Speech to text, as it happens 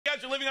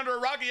guys are living under a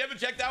rock, you haven't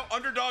checked out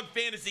Underdog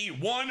Fantasy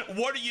 1,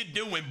 what are you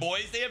doing,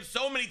 boys? They have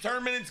so many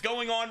tournaments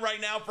going on right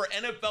now for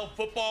NFL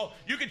football.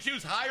 You can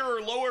choose higher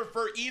or lower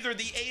for either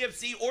the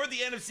AFC or the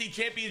NFC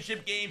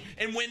championship game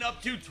and win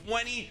up to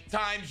 20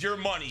 times your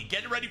money.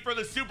 Getting ready for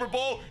the Super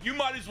Bowl? You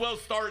might as well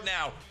start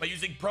now by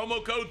using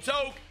promo code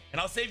TOKE,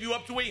 and I'll save you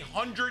up to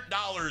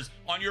 $100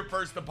 on your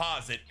first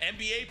deposit.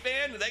 NBA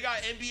fan, they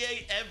got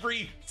NBA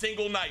every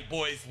single night,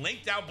 boys.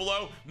 Link down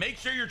below. Make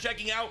sure you're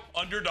checking out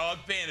Underdog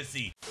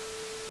Fantasy.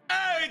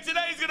 Hey,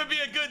 today's gonna be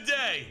a good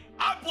day.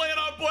 I'm planning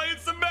on playing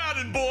some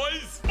Madden,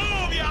 boys.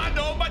 Boom, yeah, I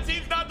know my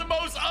team's not the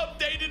most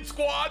updated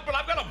squad, but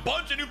I've got a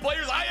bunch of new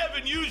players I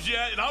haven't used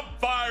yet, and I'm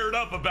fired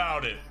up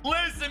about it.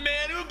 Listen,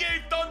 man, who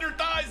gave Thunder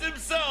Thighs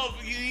himself?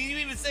 You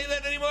even say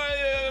that anymore?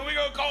 We're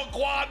gonna call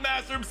Quad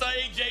Master himself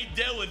A.J.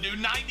 Dillon, dude.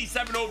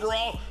 97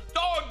 overall.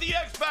 Dog, the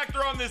X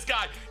factor on this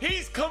guy.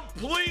 He's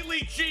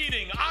completely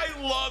cheating. I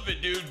love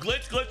it, dude.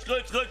 Glitch, glitch,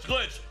 glitch, glitch,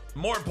 glitch.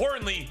 More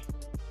importantly,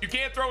 you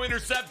can't throw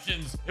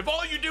interceptions if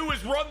all you do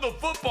is run the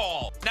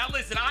football. Now,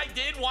 listen, I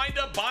did wind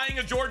up buying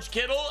a George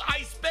Kittle.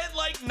 I spent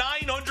like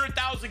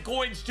 900,000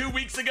 coins 2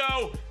 weeks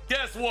ago.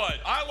 Guess what?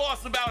 I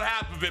lost about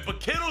half of it, but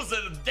Kittle's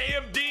a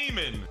damn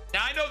demon.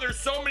 Now, I know there's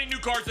so many new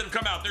cards that have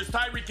come out. There's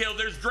Tyreek Hill,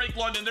 there's Drake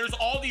London, there's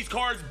all these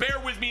cards. Bear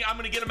with me. I'm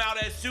going to get them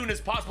out as soon as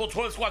possible.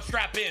 Toilet Squad,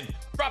 strap in.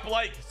 Drop a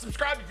like.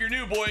 Subscribe if you're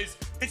new, boys.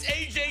 It's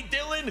AJ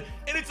Dillon,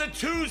 and it's a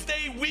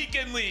Tuesday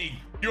weekend league.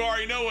 You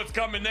already know what's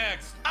coming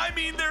next. I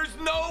mean, there's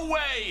no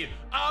way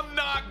I'm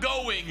not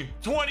going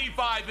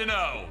 25-0.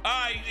 All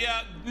right,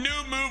 yeah, new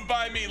move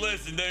by me.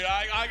 Listen, dude,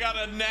 I got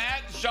a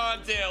Nat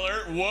Sean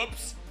Taylor.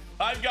 Whoops.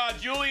 I've got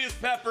Julius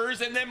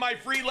Peppers, and then my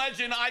free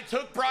legend, I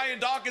took Brian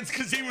Dawkins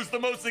because he was the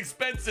most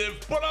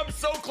expensive, but I'm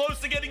so close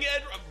to getting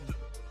Ed.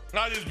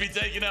 I just be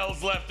taking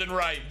L's left and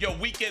right. Yo,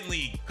 weekend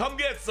league, come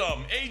get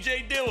some.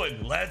 AJ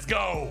Dillon, let's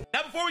go.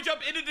 Now, before we jump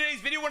into today's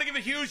video, I want to give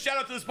a huge shout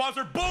out to the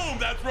sponsor. Boom,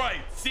 that's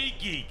right,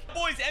 SeatGeek.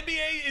 Boys,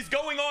 NBA is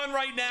going on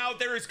right now.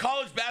 There is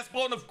college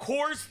basketball and, of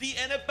course, the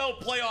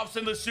NFL playoffs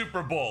and the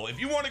Super Bowl. If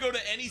you want to go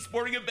to any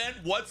sporting event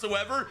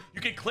whatsoever, you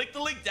can click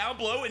the link down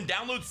below and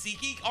download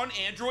SeatGeek on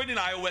Android and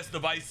iOS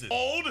devices.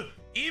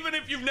 Even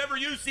if you've never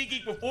used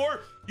SeatGeek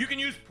before, you can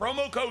use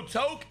promo code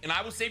TOKE, and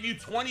I will save you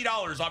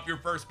 $20 off your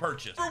first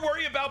purchase. Never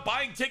worry about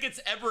buying tickets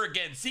ever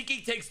again.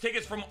 SeatGeek takes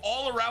tickets from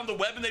all around the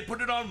web, and they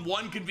put it on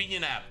one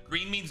convenient app.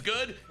 Green means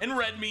good, and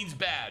red means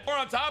bad. Or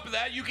on top of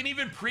that, you can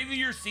even preview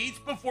your seats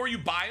before you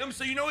buy them,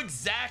 so you know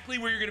exactly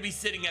where you're going to be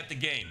sitting at the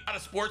game. Not a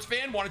sports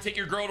fan? Want to take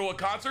your girl to a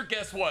concert?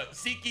 Guess what?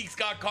 SeatGeek's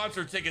got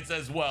concert tickets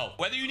as well.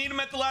 Whether you need them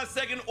at the last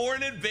second or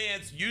in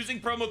advance,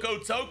 using promo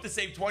code TOKE to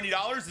save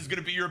 $20 is going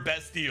to be your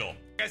best deal.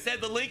 Like I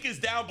said, the link is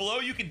down below.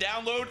 You can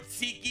download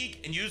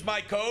SeatGeek and use my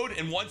code.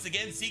 And once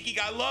again, SeatGeek,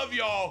 I love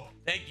y'all.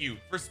 Thank you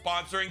for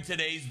sponsoring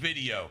today's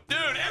video. Dude,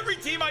 every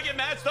team I get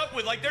matched up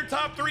with, like their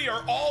top 3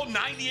 are all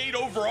 98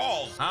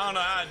 overalls. I don't know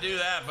how to do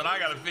that, but I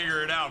got to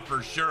figure it out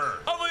for sure.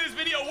 Hopefully this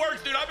video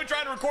works, dude. I've been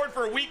trying to record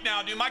for a week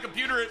now, dude. My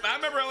computer, I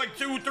remember like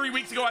 2-3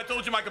 weeks ago, I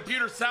told you my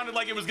computer sounded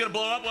like it was going to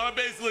blow up. Well, it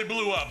basically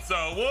blew up.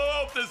 So we'll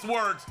hope this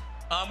works.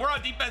 We're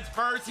on defense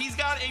first. He's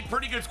got a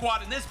pretty good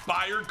squad in this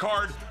Bayard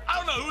card. I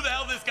don't know who the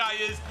hell this guy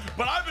is,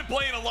 but I've been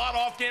playing a lot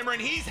off camera,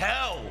 and he's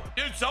hell.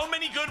 Dude, so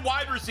many good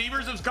wide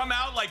receivers have come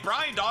out, like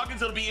Brian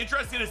Dawkins. It'll be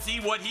interesting to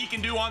see what he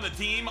can do on the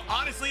team.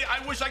 Honestly,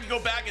 I wish I could go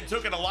back and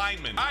took an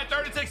alignment. All right,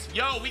 3rd and 6.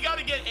 Yo, we got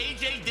to get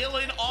A.J.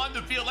 Dillon on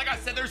the field. Like I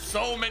said, there's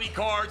so many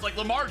cards. Like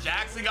Lamar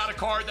Jackson got a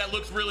card that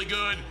looks really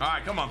good. All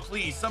right, come on,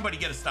 please. Somebody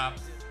get a stop.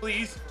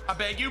 Please, I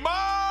beg you.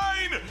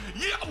 Mine!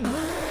 Yeah.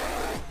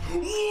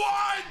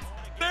 What?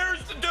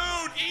 There's the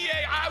dude.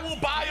 EA, I will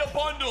buy a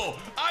bundle.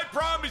 I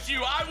promise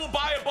you, I will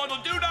buy a bundle.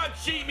 Do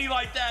not cheat me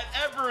like that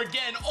ever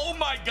again. Oh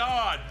my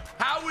God.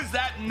 How is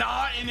that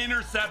not an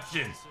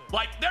interception?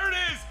 Like, there it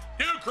is.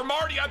 Dude,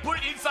 Cromartie, I put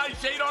inside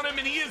shade on him,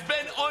 and he has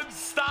been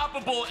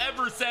unstoppable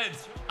ever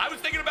since. I was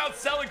thinking about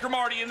selling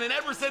Cromartie, and then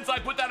ever since I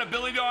put that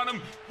ability on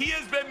him, he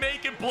has been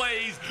making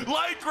plays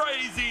like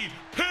crazy.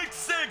 Pick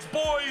 6,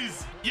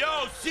 boys.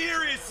 Yo,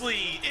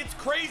 seriously, it's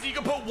crazy. You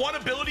can put one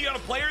ability on a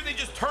player, and they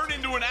just turn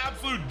into an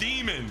absolute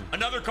demon.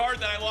 Another card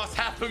that I lost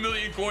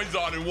 500,000 coins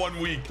on in 1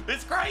 week.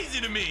 It's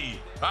crazy to me.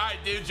 All right,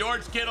 dude,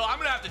 George Kittle. I'm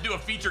going to have to do a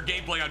feature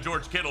gameplay on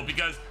George Kittle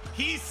because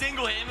he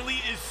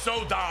single-handedly is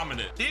so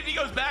dominant. See if he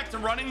goes back to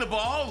running the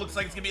ball. Looks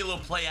like it's gonna be a little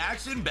play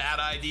action. Bad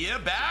idea.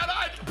 Bad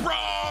idea.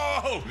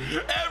 Bro,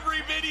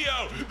 every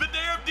video, the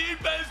damn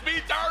defense be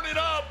turning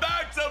up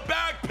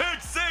back-to-back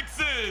pick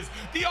 6s.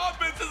 The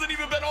offense hasn't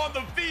even been on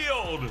the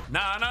field.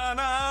 Nah, nah,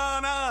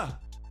 nah, nah.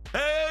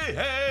 Hey,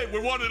 hey,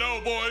 we're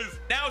 1-0, boys.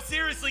 Now,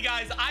 seriously,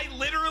 guys, I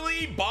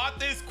literally bought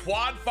this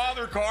quad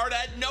father card. I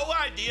had no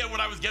idea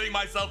what I was getting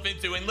myself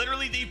into, and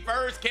literally the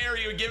first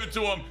carry would give it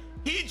to him.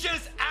 He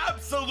just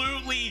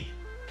absolutely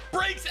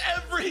breaks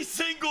every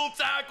single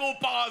tackle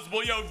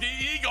possible. Yo,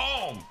 he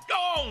gone.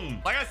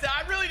 Like I said,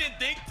 I really didn't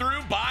think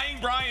through buying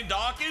Brian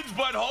Dawkins,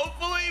 but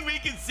hopefully we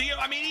can see see him.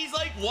 I mean, he's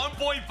like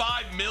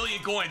 1.5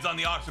 million coins on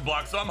the auction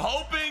block, so I'm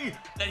hoping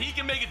that he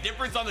can make a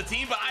difference on the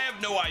team, but I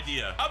have no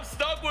idea. I'm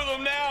stuck with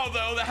him now,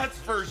 though. That's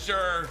for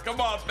sure. Come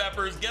on,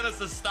 Peppers, get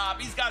us a stop.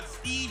 He's got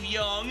Steve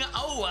Young.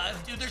 Oh,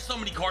 dude, there's so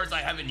many cards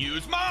I haven't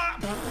used.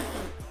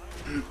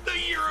 The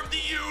year of the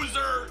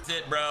user. That's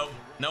it, bro.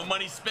 No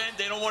money spent.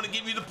 They don't want to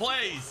give you the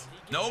plays.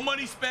 No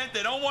money spent.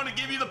 They don't want to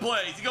give you the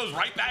plays. He goes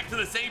right back to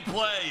the same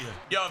play.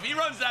 Yo, if he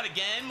runs that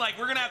again, like,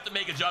 we're going to have to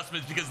make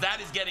adjustments because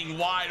that is getting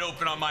wide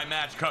open on my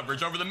match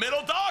coverage. Over the middle,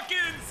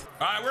 Dawkins.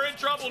 All right, we're in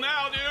trouble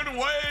now,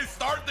 dude.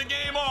 Start the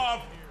game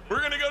off. We're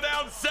going to go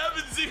down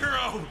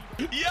 7-0.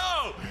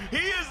 Yo,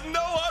 he is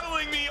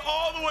no-huddling me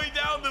all the way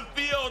down the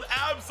field.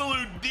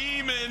 Absolute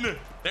demon.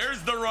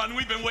 There's the run.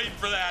 We've been waiting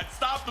for that.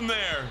 Stop him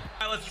there.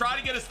 All right, let's try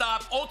to get a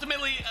stop.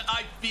 Ultimately,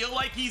 I feel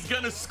like he's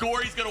going to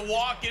score. He's going to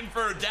walk in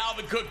for a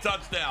Dalvin Cook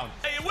touchdown.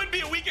 Hey, it wouldn't be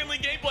a weekend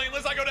league gameplay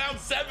unless I go down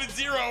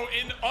 7-0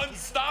 in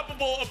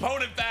unstoppable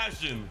opponent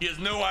fashion. He has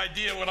no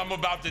idea what I'm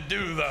about to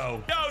do,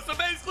 though. Yo, so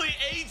basically,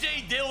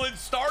 A.J. Dillon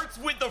starts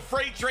with the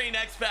Freight Train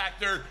X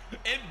Factor,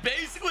 and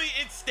basically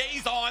it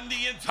stays on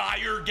the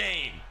entire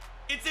game.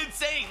 It's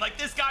insane. Like,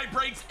 this guy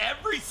breaks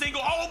every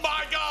single, oh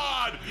my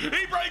God,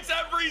 he breaks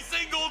every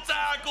single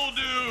tackle,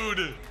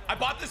 dude. I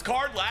bought this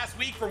card last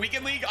week for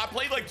Weekend League. I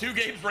played like 2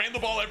 games, ran the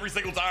ball every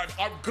single time.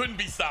 I couldn't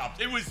be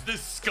stopped. It was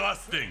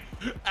disgusting.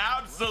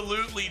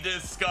 Absolutely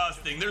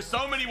disgusting. There's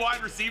so many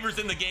wide receivers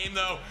in the game,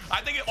 though.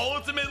 I think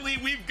ultimately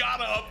we've got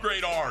to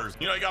upgrade ours.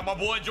 You know, you got my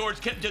boy George.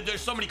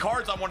 There's so many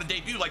cards I want to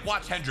debut. Like,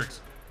 watch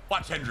Hendricks.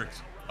 Watch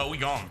Hendricks. Oh, we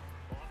gone.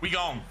 We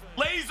gone.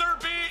 Laser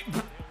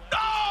beam.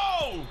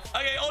 No!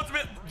 Okay,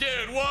 ultimate,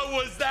 dude, what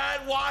was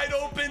that? Wide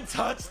open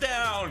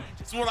touchdown.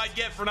 That's what I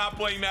get for not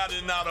playing Madden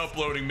and not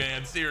uploading,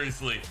 man.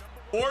 Seriously.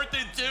 4th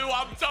and 2.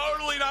 I'm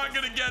totally not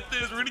gonna get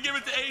this. We're gonna give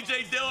it to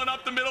A.J. Dillon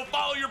up the middle.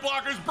 Follow your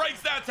blockers.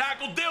 Breaks that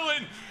tackle.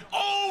 Dillon.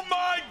 Oh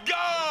my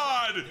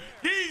God.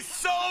 He's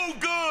so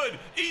good.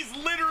 He's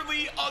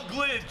literally a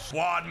glitch.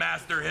 Squad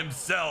master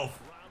himself.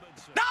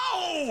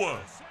 No!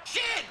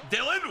 Shit!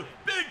 Dillon.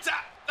 Big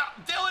tap. No,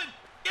 Dillon.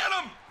 Get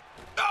him.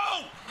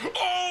 No!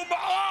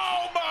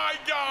 Oh my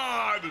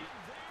God!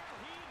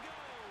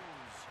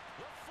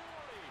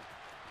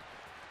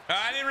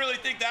 I didn't really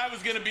think that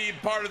was going to be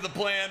part of the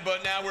plan,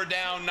 but now we're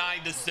down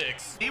 9-6.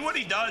 See what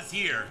he does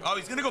here. Oh,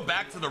 he's going to go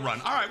back to the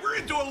run. All right, we're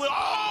into a little,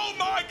 oh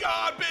my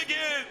God, big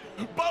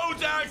hit. Bo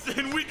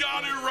Jackson, we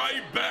got it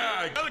right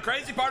back. You know, the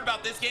crazy part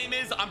about this game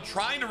is I'm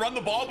trying to run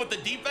the ball, but the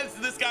defense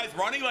that this guy's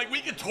running, like,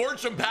 we can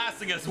torch him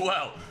passing as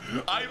well.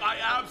 I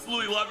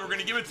absolutely love it. We're going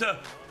to give it to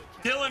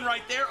Dillon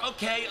right there.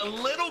 Okay, a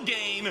little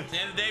gain. At the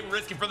end of the day, we're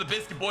risking for the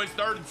Biscuit Boys.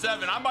 3rd and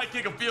 7. I might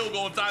kick a field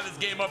goal and tie this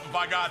game up if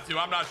I got to.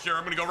 I'm not sure.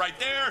 I'm going to go right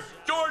there.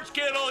 George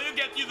Kittle, he'll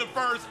get you the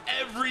first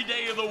every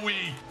day of the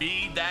week.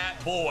 Be that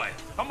boy.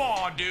 Come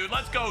on, dude.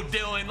 Let's go,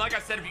 Dillon. Like I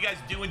said, if you guys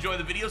do enjoy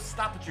the video,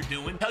 stop what you're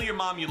doing. Tell your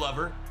mom you love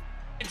her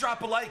and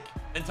drop a like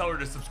and tell her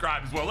to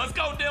subscribe as well. Let's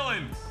go,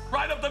 Dillon.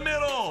 Right up the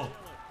middle.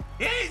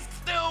 He's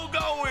still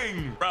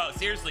going. Bro,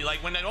 seriously,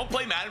 like, when I don't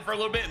play Madden for a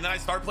little bit and then I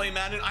start playing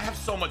Madden, I have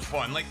so much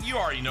fun. Like, you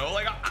already know,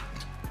 like,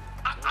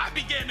 I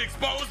be getting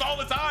exposed all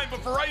the time,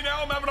 but for right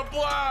now, I'm having a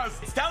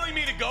blast. It's telling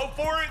me to go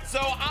for it, so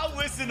I'll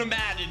listen to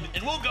Madden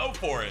and we'll go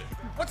for it.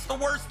 What's the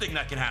worst thing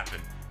that can happen?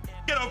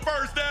 Get a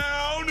first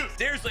down.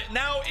 Seriously,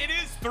 now it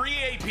is 3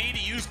 AP to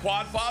use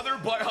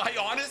Quadfather, but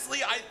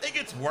I think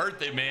it's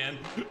worth it, man.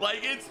 Like,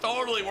 it's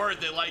totally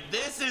worth it. Like,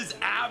 this is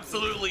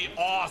absolutely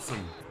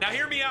awesome. Now,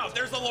 hear me out.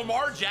 There's a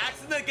Lamar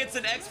Jackson that gets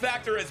an X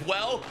Factor as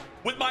well.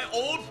 With my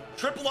old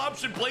triple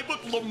option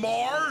playbook,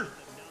 Lamar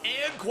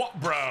and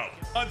bro,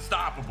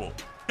 unstoppable.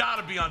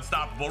 Gotta be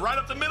unstoppable. Right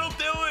up the middle,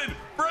 Dillon.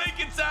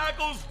 Breaking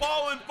tackles,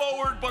 falling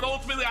forward, but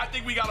ultimately, I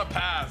think we gotta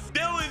pass.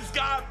 Dillon's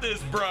got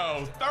this,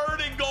 bro.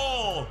 3rd and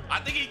goal. I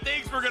think he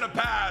thinks we're gonna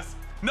pass.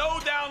 No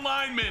down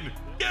lineman.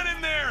 Get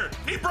in there.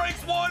 He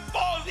breaks one,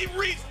 falls. He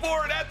reached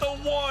for it at the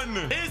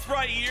 1. This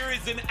right here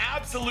is an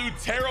absolute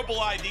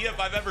terrible idea if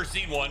I've ever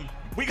seen one.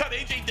 We got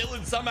A.J.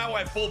 Dillon somehow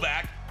at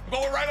fullback. I'm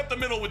going right up the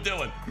middle with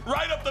Dillon.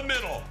 Right up the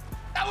middle.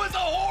 That was a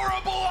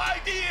horrible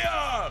idea.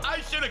 I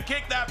should have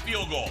kicked that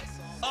field goal.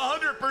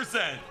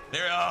 100%.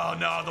 There. Oh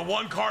no, the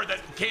one card that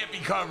can't be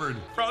covered.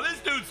 Bro, this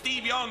dude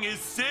Steve Young is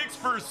 6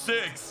 for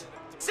 6.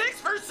 6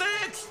 for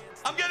 6.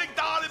 I'm getting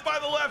dotted by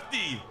the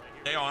lefty.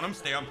 Stay on him.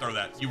 Stay on. Throw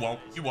that. You won't.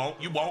 You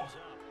won't. You won't.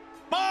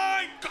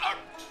 My God.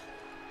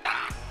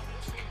 Ah.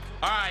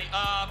 All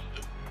right.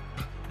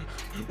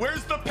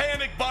 Where's the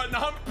panic button?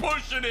 I'm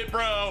pushing it,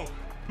 bro.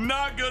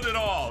 Not good at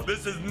all.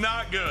 This is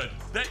not good.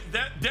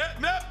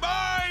 That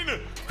mine.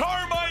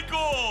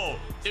 Carmichael.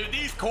 Dude,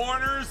 these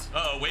corners.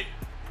 Uh-oh, wait.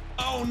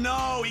 Oh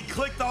no, he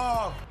clicked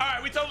off. All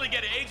right, we totally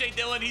get it. A.J.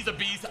 Dillon, he's a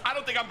beast. I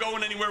don't think I'm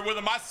going anywhere with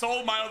him. I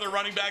sold my other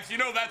running backs. You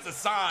know that's a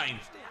sign.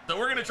 So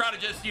we're gonna try to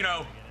just, you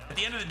know, at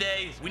the end of the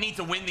day, we need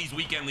to win these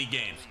weekend league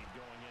games.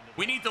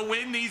 We need to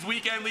win these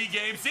weekend league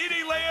games.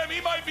 CeeDee Lamb,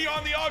 he might be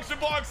on the auction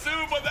block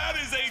soon, but that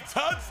is a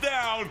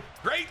touchdown.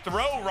 Great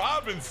throw,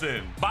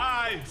 Robinson.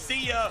 Bye,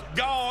 see ya,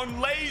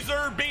 gone,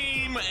 laser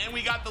beam, and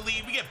we got the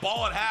lead. We get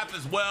ball at half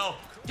as well.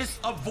 Just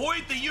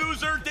avoid the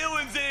user.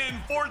 Dylan's in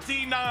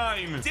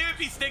 14-9. See if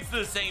he sticks to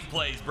the same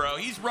plays, bro.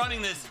 He's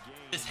running this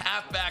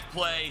halfback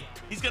play.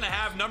 He's gonna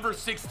have number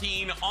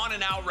 16 on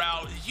an out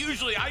route.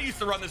 Usually, I used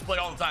to run this play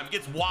all the time. It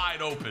gets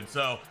wide open,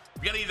 so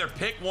you gotta either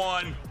pick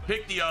one,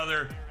 pick the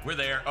other. We're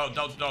there. Oh,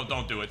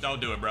 don't do it. Don't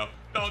do it, bro.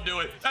 Don't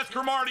do it. That's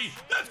Cromartie.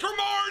 That's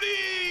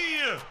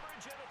Cromartie!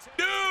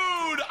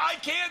 Dude, I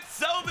can't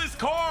sell this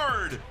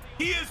card.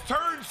 He has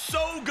turned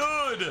so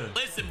good.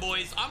 Listen,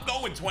 boys, I'm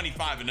going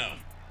 25-0.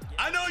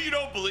 I know you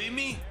don't believe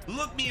me.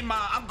 Look me in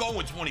my, I'm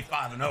going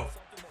 25-0.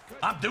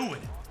 I'm doing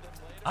it.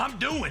 I'm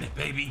doing it,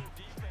 baby.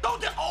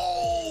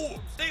 Oh,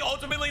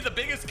 ultimately the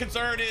biggest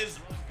concern is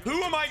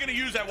who am I going to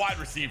use at wide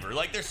receiver?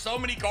 Like, there's so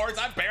many cards.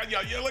 I barely,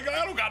 like,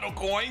 I don't got no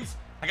coins.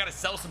 I got to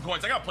sell some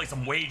coins. I got to play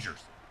some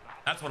wagers.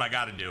 That's what I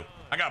got to do.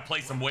 I got to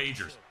play some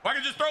wagers. If I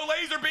can just throw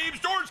laser beams,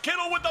 George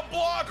Kittle with the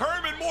block,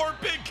 Herman Moore,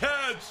 big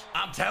catch.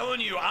 I'm telling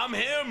you, I'm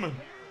him.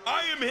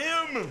 I am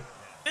him.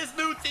 This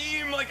new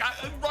team, like,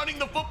 I'm running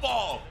the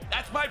football.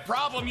 That's my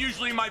problem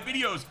usually in my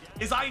videos,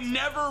 is I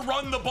never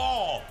run the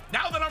ball.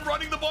 Now that I'm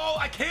running the ball,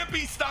 I can't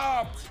be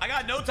stopped. I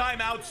got no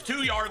timeouts,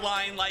 2-yard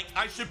line. Like,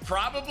 I should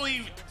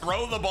probably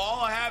throw the ball.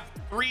 I have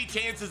 3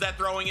 chances at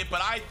throwing it, but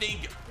I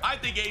think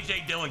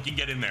AJ Dillon can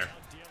get in there.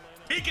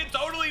 He can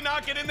totally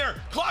not get in there.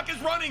 Clock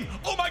is running.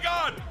 Oh my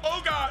God. Oh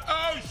God.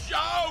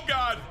 Oh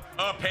God.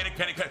 Panic.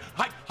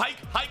 Hike.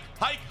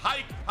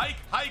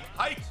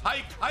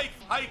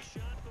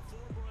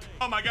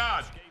 Oh my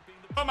God.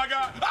 Oh my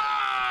God.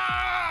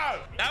 Ah!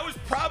 That was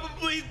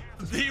probably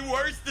the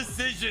worst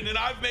decision, and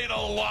I've made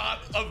a lot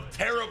of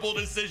terrible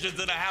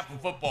decisions in a half of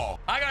football.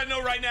 I gotta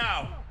know right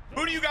now,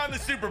 who do you got in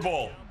the Super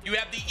Bowl? You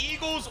have the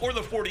Eagles or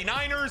the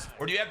 49ers,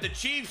 or do you have the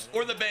Chiefs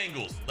or the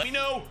Bengals? Let me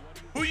know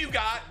who you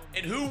got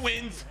and who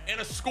wins and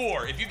a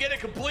score. If you get it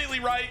completely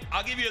right,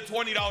 I'll give you a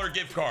 $20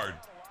 gift card.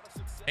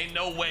 Ain't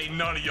no way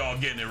none of y'all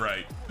getting it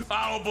right.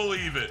 I don't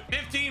believe it.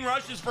 15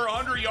 rushes for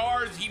 100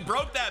 yards. He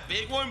broke that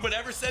big one, but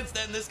ever since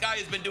then, this guy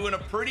has been doing a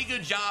pretty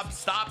good job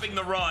stopping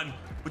the run,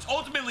 which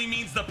ultimately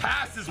means the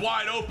pass is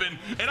wide open,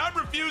 and I'm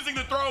refusing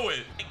to throw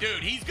it.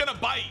 Dude, he's gonna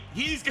bite.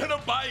 He's gonna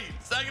bite.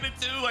 2nd and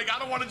 2. Like, I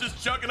don't want to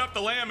just chuck it up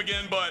the lamb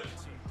again, but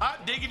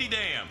hot diggity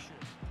damn.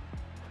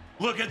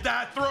 Look at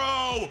that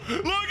throw.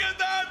 Look at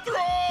that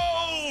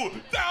throw.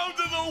 Down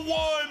to the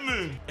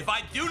 1. If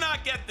I do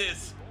not get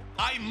this,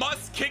 I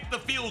must kick the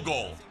field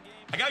goal.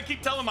 I gotta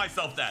keep telling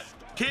myself that.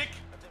 Kick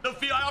the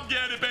field. I'll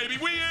get it, baby.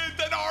 We in.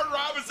 Denard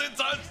Robinson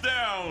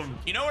touchdown.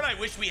 You know what I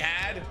wish we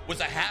had was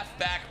a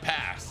halfback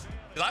pass.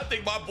 Because I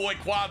think my boy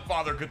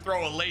Quadfather could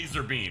throw a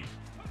laser beam.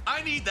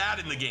 I need that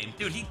in the game.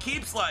 Dude, he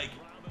keeps like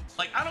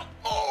I don't,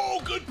 oh,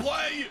 good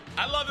play.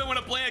 I love it when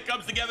a plan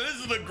comes together.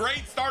 This is a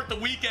great start to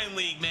weekend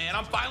league, man.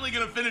 I'm finally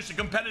gonna finish a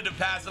competitive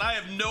pass, and I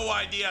have no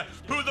idea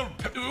who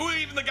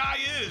even the guy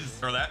is.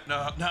 Or that,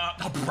 no,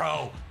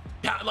 bro.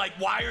 Yeah, like,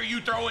 why are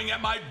you throwing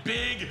at my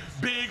big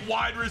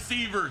wide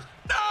receivers?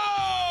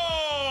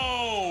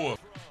 No!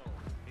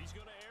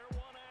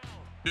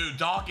 Dude,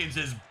 Dawkins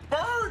is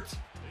burnt.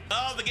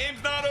 Oh, the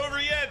game's not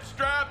over yet.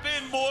 Strap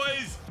in,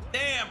 boys.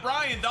 Damn,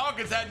 Brian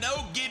Dawkins had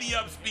no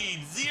giddy-up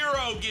speed.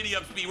 0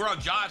 giddy-up speed. We're on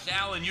Josh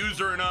Allen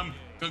user, and I'm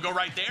gonna go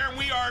right there, and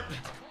we are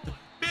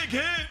big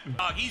hit.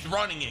 He's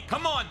running it.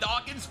 Come on,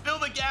 Dawkins, fill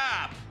the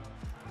gap.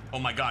 Oh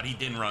my God, he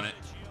didn't run it.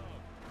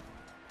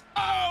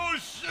 Oh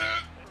shit!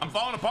 I'm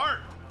falling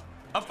apart.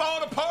 I'm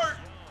falling apart.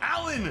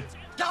 Allen,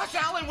 Josh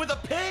Allen with a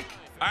pick.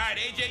 All right,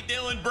 AJ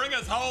Dillon, bring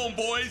us home,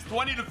 boys.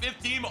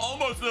 20-15,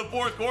 almost to the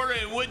 4th quarter,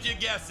 and would you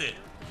guess it?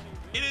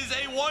 It is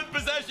a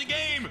 1-possession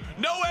game.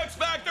 No X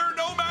factor,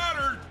 no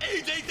matter.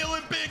 AJ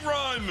Dillon, big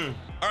run.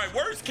 All right,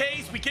 worst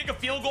case, we kick a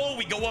field goal,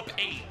 we go up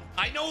 8.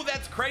 I know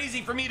that's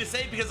crazy for me to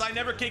say because I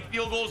never kick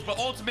field goals, but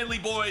ultimately,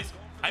 boys,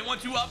 I want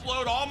to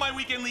upload all my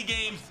weekend league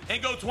games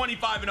and go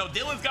 25-0.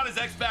 Dylan's got his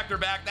X factor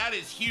back. That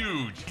is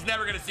huge. He's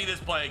never going to see this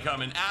play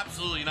coming.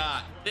 Absolutely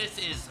not. This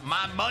is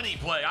my money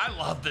play. I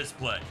love this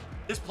play.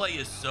 This play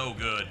is so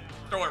good.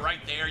 Throw it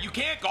right there. You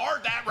can't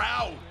guard that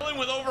route. Dylan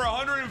with over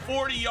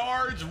 140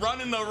 yards,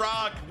 running the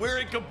rock. We're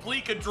in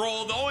complete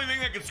control. The only thing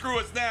that can screw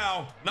us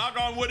now, knock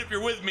on wood if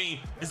you're with me,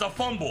 is a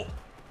fumble,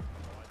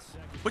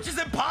 which is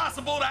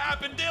impossible to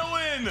happen.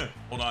 Dylan.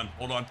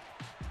 Hold on.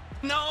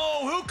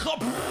 No,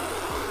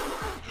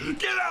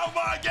 get out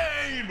my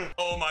game.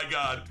 Oh my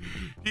God,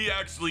 he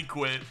actually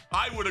quit.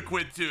 I would have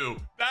quit too.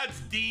 That's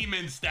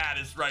demon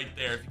status right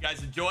there. If you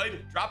guys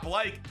enjoyed, drop a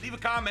like, leave a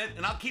comment,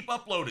 and I'll keep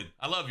uploading.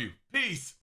 I love you. Peace.